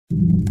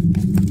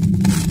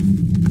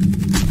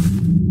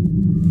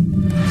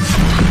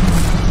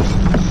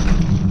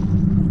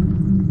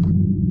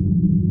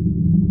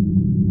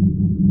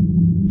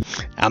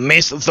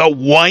Amidst the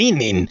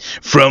whining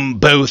from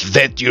both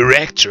the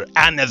director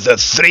and the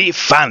 3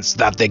 fans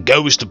that the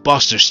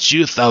Ghostbusters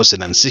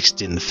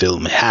 2016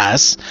 film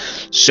has,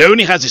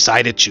 Sony has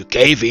decided to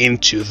cave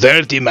into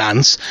their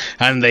demands,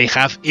 and they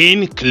have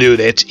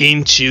included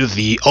into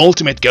the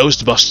Ultimate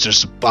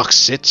Ghostbusters box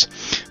set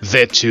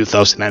the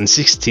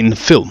 2016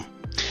 film.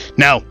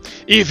 Now,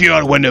 if you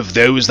are one of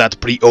those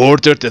that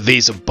pre-ordered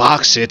this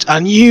box set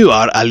and you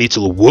are a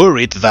little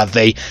worried that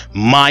they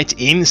might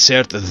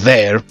insert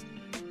there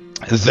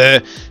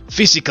the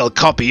physical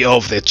copy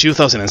of the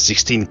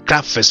 2016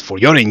 Crapfest for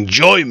your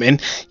enjoyment,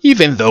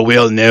 even though we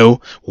all know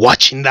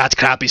watching that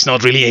crap is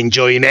not really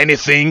enjoying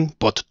anything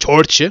but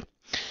torture,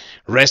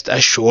 rest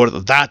assured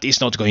that is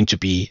not going to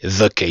be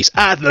the case.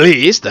 At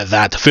least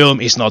that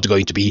film is not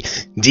going to be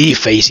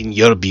defacing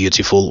your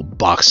beautiful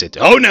box set.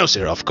 Oh no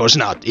sir, of course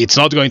not. It's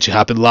not going to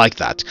happen like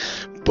that.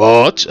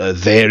 But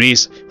there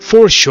is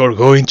for sure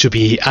going to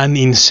be an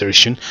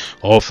insertion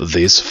of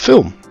this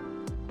film.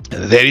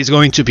 There is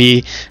going to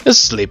be a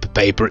slip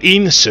paper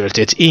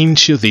inserted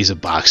into this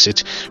box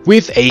set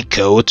with a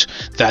code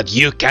that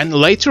you can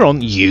later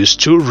on use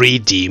to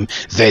redeem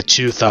the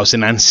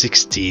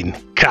 2016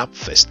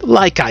 Crapfest.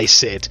 Like I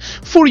said,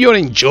 for your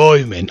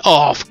enjoyment,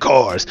 of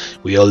course.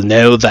 We all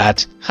know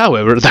that,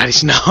 however, that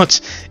is not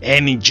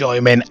an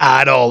enjoyment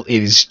at all.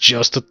 It is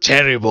just a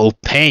terrible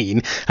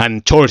pain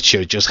and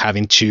torture just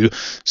having to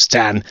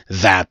stand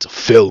that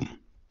film.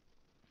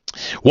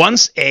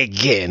 Once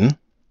again,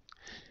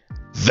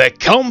 the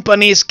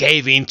companies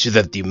gave in to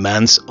the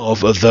demands of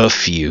the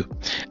few,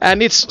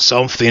 and it's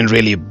something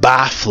really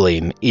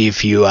baffling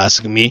if you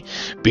ask me,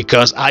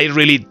 because I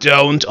really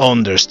don't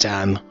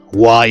understand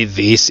why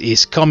this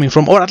is coming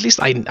from, or at least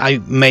I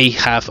may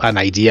have an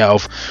idea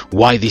of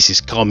why this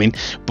is coming,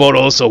 but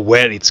also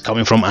where it's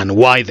coming from and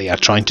why they are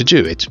trying to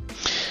do it.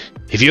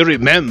 If you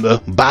remember,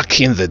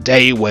 back in the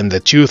day when the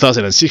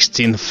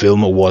 2016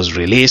 film was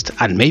released,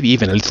 and maybe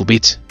even a little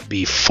bit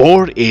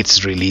before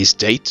its release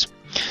date,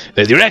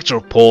 the director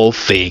Paul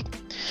Feig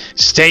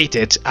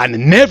stated and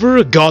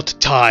never got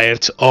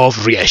tired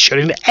of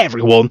reassuring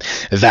everyone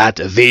that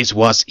this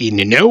was in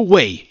no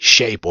way,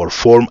 shape or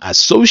form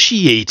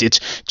associated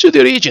to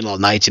the original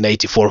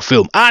 1984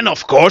 film. And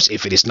of course,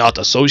 if it is not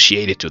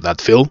associated to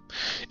that film,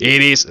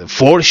 it is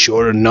for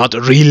sure not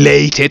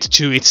related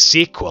to its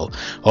sequel,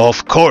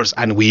 of course,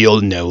 and we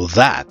all know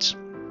that.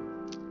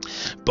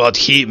 But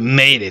he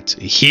made it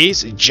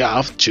his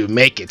job to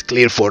make it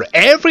clear for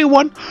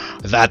everyone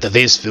that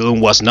this film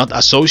was not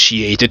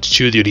associated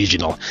to the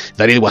original,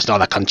 that it was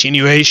not a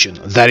continuation,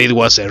 that it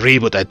was a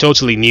reboot, a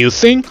totally new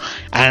thing,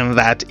 and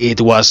that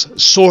it was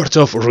sort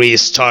of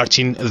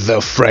restarting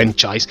the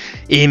franchise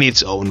in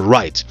its own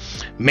right,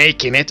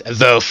 making it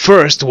the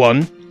first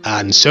one,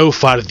 and so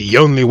far the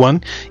only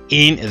one,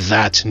 in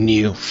that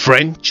new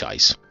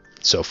franchise.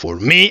 So for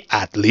me,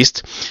 at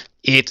least,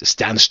 it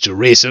stands to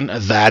reason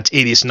that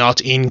it is not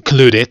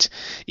included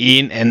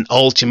in an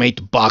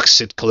ultimate box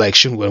set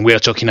collection when we are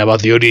talking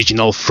about the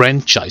original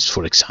franchise,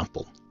 for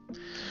example.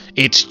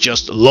 It's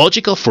just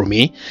logical for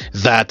me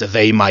that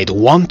they might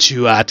want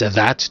to add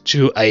that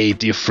to a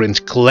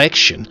different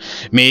collection.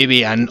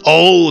 Maybe an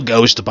all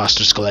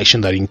Ghostbusters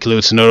collection that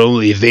includes not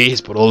only this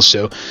but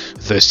also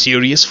the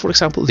series, for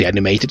example, the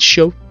animated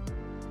show,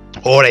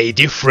 or a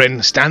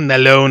different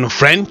standalone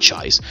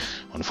franchise.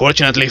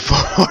 Unfortunately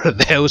for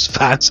those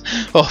fans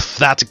of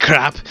that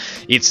crap,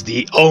 it's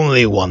the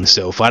only one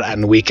so far,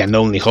 and we can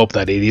only hope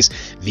that it is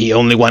the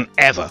only one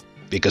ever,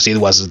 because it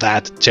was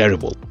that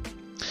terrible.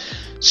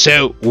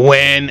 So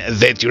when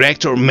the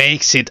director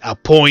makes it a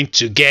point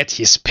to get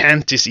his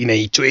panties in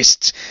a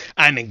twist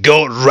and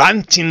go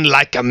ranting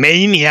like a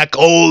maniac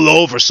all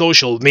over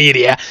social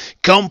media,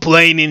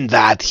 complaining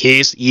that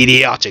his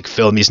idiotic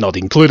film is not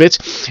included,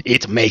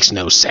 it makes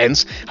no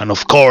sense. And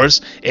of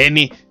course,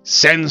 any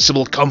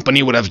sensible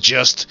company would have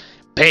just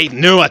paid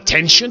no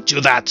attention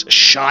to that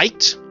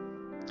shite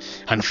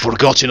and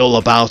forgotten all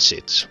about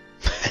it.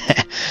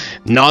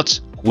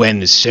 Not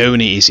when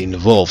Sony is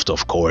involved,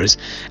 of course,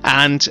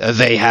 and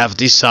they have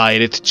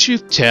decided to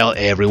tell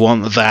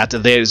everyone that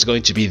there is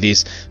going to be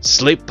this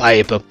slip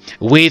paper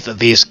with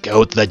this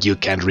code that you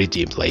can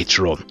redeem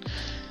later on.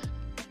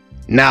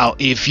 Now,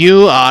 if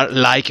you are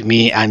like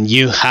me and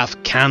you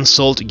have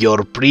cancelled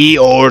your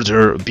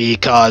pre-order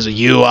because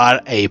you are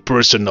a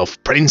person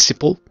of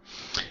principle,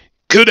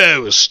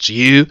 kudos to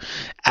you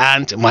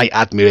and my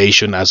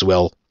admiration as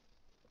well.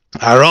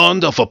 A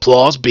round of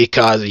applause,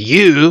 because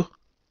you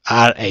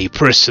are a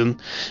person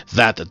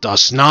that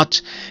does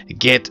not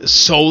get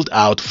sold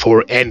out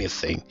for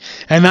anything,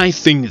 and I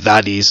think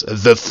that is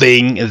the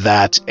thing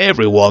that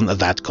everyone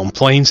that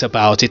complains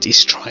about it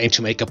is trying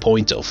to make a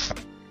point of.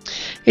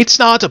 It's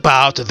not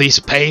about this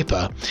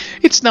paper,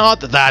 it's not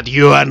that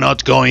you are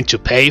not going to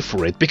pay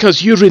for it,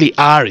 because you really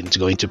aren't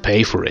going to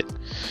pay for it.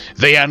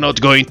 They are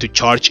not going to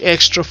charge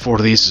extra for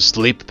this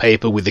slip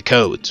paper with the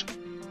code.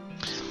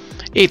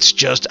 It's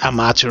just a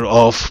matter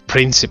of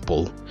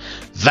principle.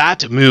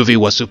 That movie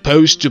was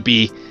supposed to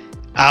be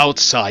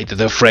outside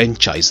the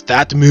franchise.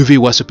 That movie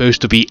was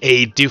supposed to be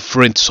a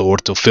different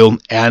sort of film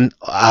and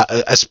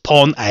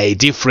spawn a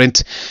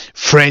different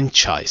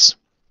franchise.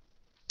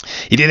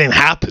 It didn't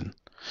happen,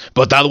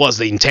 but that was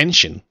the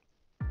intention.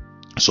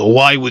 So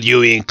why would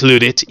you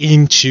include it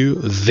into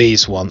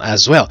this one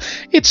as well?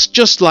 It's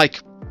just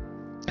like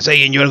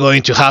saying you're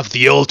going to have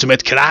the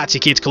Ultimate Karate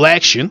Kid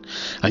collection,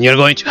 and you're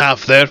going to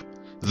have there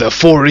the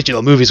 4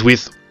 original movies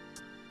with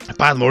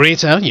Pat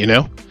Morita, you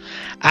know,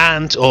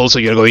 and also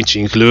you're going to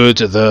include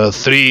the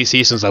 3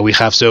 seasons that we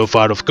have so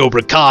far of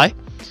Cobra Kai,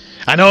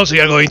 and also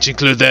you're going to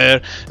include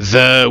there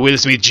the Will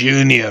Smith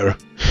Jr.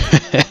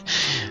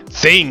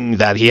 thing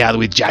that he had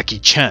with Jackie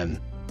Chan.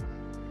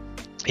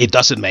 It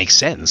doesn't make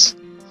sense.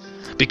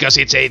 Because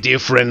it's a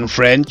different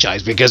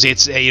franchise, because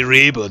it's a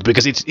reboot,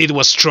 because it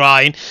was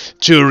trying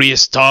to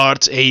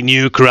restart a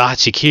new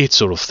Karate Kid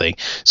sort of thing.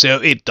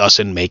 So it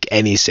doesn't make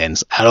any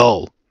sense at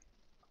all.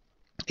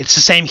 It's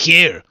the same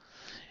here.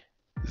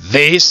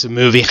 This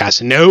movie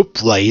has no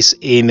place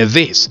in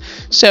this.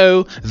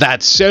 So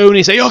that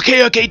Sony say,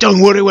 okay,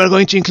 don't worry, we're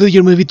going to include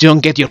your movie, don't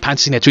get your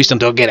pants in a twist and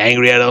don't get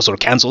angry at us or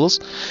cancel us.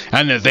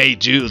 And they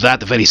do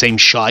that very same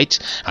shite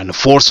and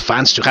force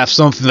fans to have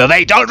something that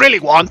they don't really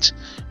want.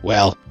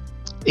 Well,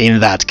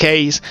 in that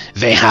case,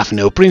 they have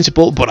no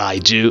principle, but I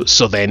do,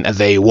 so then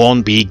they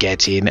won't be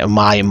getting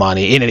my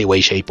money in any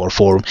way, shape or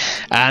form,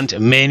 and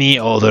many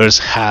others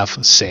have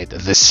said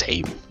the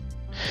same.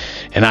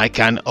 And I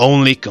can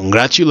only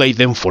congratulate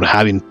them for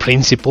having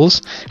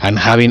principles and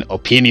having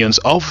opinions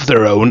of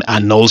their own,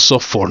 and also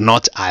for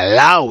not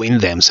allowing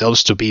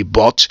themselves to be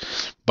bought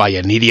by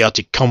an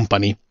idiotic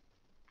company,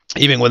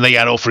 even when they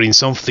are offering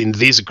something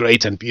this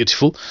great and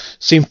beautiful,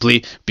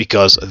 simply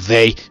because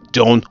they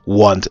don't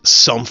want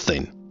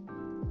something.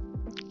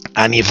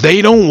 And if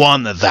they don't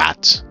want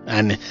that,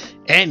 and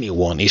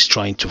anyone is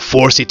trying to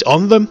force it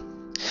on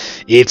them,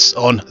 it's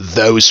on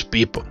those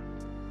people.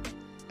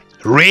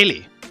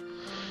 Really,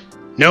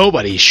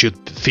 nobody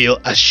should feel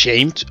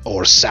ashamed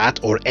or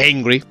sad or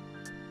angry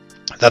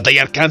that they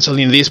are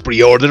canceling this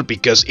pre-order,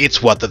 because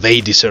it's what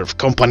they deserve.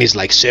 Companies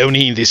like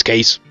Sony, in this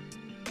case,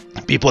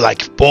 people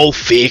like Paul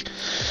Feig,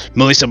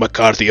 Melissa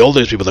McCarthy, all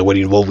those people that were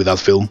involved with that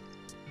film,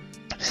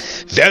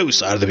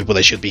 those are the people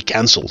that should be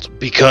cancelled,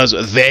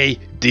 because they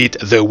did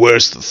the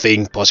worst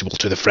thing possible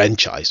to the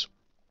franchise.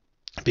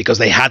 Because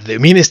they had the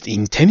meanest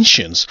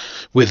intentions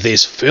with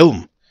this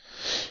film.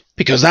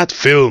 Because that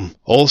film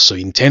also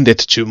intended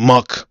to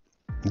mock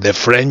the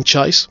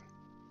franchise,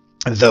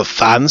 the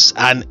fans,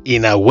 and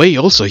in a way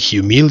also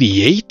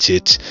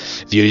humiliated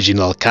the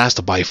original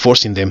cast by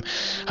forcing them,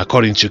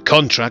 according to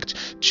contract,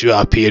 to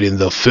appear in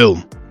the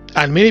film.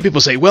 And many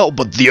people say, well,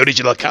 but the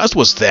original cast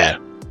was there,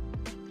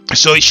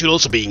 so it should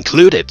also be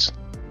included.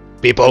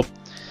 People,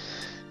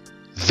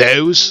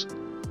 those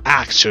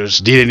actors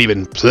didn't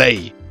even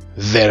play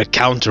their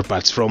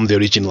counterparts from the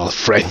original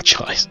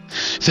franchise.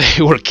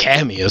 They were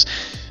cameos,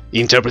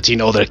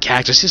 interpreting other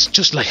characters. It's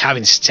just like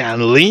having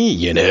Stan Lee,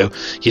 you know.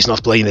 He's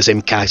not playing the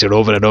same character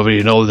over and over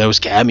in all those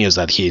cameos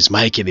that he's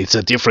making. It's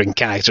a different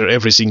character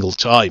every single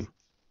time.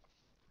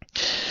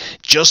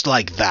 Just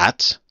like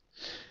that,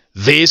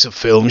 this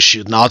film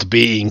should not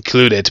be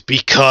included,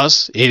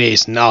 because it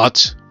is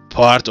not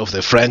part of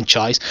the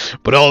franchise,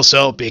 but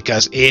also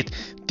because it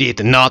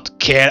did not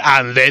care,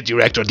 and the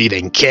director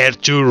didn't care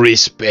to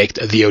respect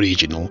the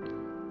original.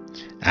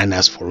 And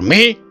as for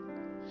me,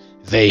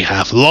 they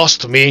have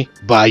lost me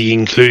by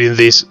including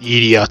this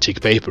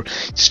idiotic paper.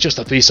 It's just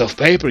a piece of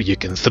paper, you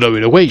can throw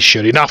it away,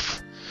 sure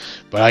enough.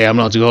 But I am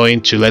not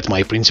going to let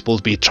my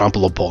principles be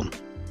trampled upon.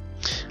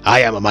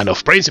 I am a man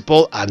of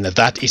principle, and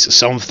that is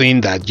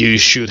something that you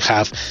should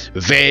have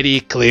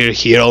very clear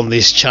here on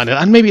this channel.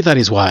 And maybe that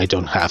is why I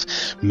don't have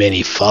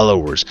many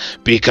followers,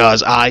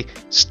 because I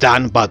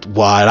stand by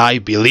what I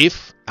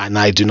believe, and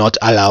I do not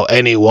allow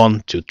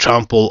anyone to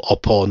trample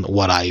upon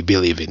what I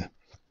believe in.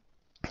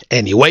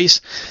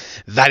 Anyways,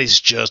 that is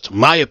just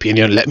my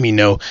opinion. Let me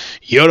know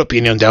your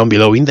opinion down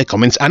below in the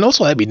comments, and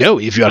also let me know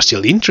if you are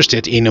still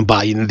interested in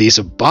buying this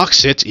box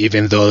set,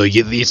 even though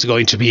it's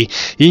going to be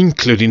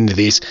including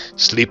this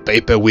slip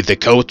paper with the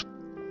code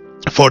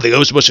for the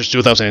Ghostbusters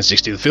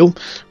 2016 film,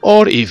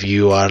 or if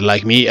you are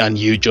like me and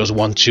you just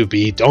want to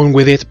be done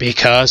with it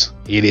because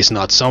it is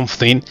not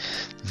something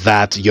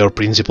that your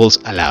principles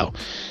allow.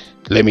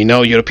 Let me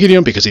know your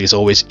opinion, because it is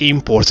always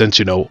important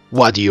to know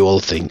what you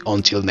all think.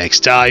 Until next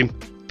time,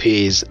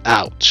 peace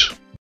out.